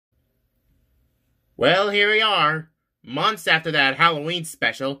Well, here we are. Months after that Halloween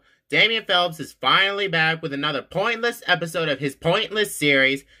special, Damian Phelps is finally back with another pointless episode of his pointless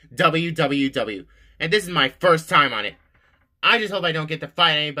series, W.W.W. And this is my first time on it. I just hope I don't get to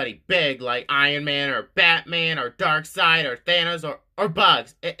fight anybody big like Iron Man or Batman or Darkseid or Thanos or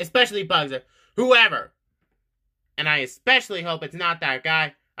Bugs. Especially Bugs or whoever. And I especially hope it's not that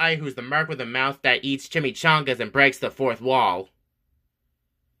guy who's the merc with a mouth that eats chimichangas and breaks the fourth wall.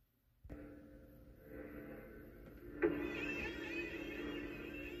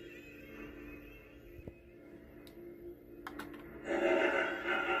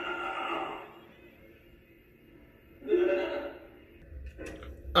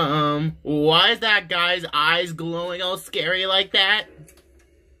 Why is that guy's eyes glowing all scary like that?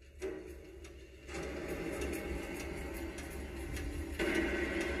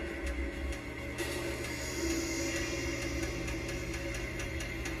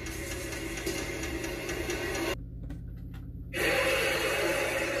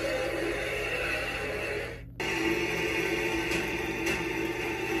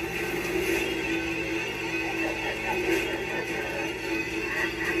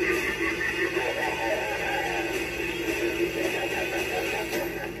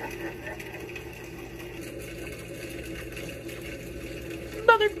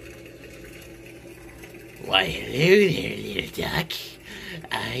 Why, hello there, little duck.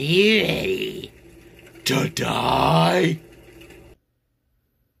 Are you ready to die?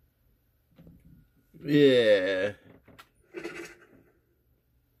 Yeah.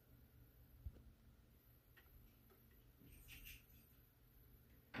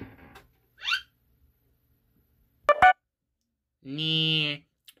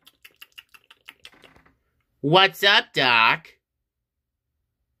 What's up, Doc?